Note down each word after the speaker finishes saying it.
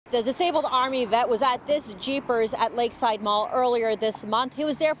The disabled Army vet was at this Jeepers at Lakeside Mall earlier this month. He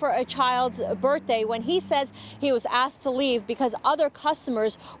was there for a child's birthday when he says he was asked to leave because other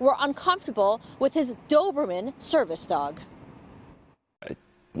customers were uncomfortable with his Doberman service dog. I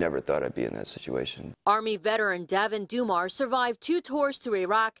never thought I'd be in that situation. Army veteran Devin Dumar survived 2 tours to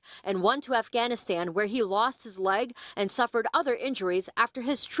Iraq and 1 to Afghanistan, where he lost his leg and suffered other injuries after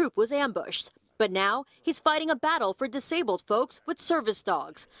his troop was ambushed. But now he's fighting a battle for disabled folks with service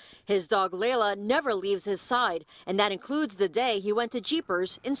dogs. His dog Layla never leaves his side, and that includes the day he went to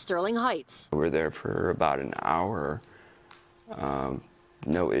Jeepers in Sterling Heights. We were there for about an hour.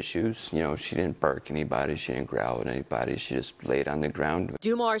 No issues. You know, she didn't bark at anybody. She didn't growl at anybody. She just laid on the ground.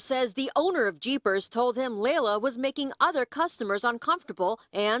 Dumar says the owner of Jeepers told him Layla was making other customers uncomfortable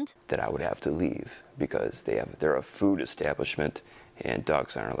and that I would have to leave because they're a food establishment and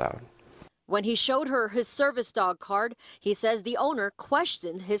dogs aren't allowed. When he showed her his service dog card, he says the owner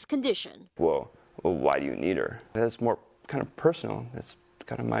questioned his condition. Well, why do you need her? That's more kind of personal. That's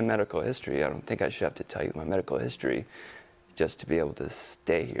kind of my medical history. I don't think I should have to tell you my medical history just to be able to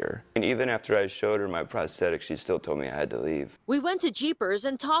stay here. And even after I showed her my prosthetic, she still told me I had to leave. We went to Jeepers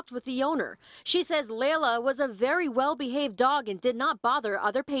and talked with the owner. She says Layla was a very well-behaved dog and did not bother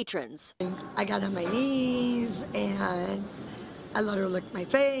other patrons. I got on my knees and I let her lick my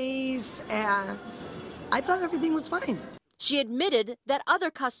face, and I thought everything was fine. She admitted that other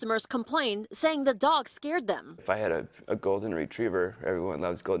customers complained, saying the dog scared them. If I had a golden retriever, everyone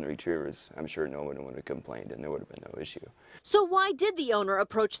loves golden retrievers, I'm sure no one would have complained and there would have been no issue. So why did the owner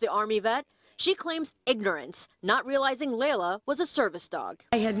approach the Army vet? She claims ignorance, not realizing Layla was a service dog.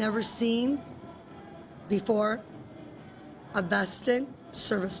 I had never seen before a vested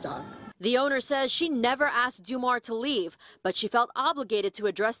service dog. The owner says she never asked Dumar to leave, but she felt obligated to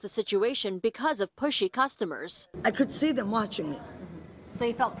address the situation because of pushy customers. I could see them watching me. So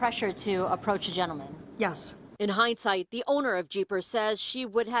you felt pressured to approach a gentleman? Yes. In hindsight, the owner of Jeepers says she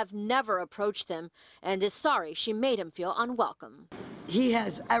would have never approached him and is sorry she made him feel unwelcome. He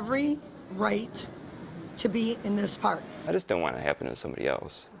has every right to be in this park. I just don't want it to happen to somebody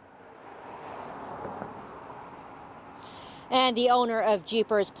else. And the owner of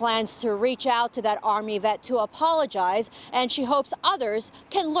Jeepers plans to reach out to that Army vet to apologize, and she hopes others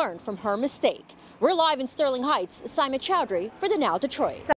can learn from her mistake. We're live in Sterling Heights. Simon Chowdhury for the Now Detroit.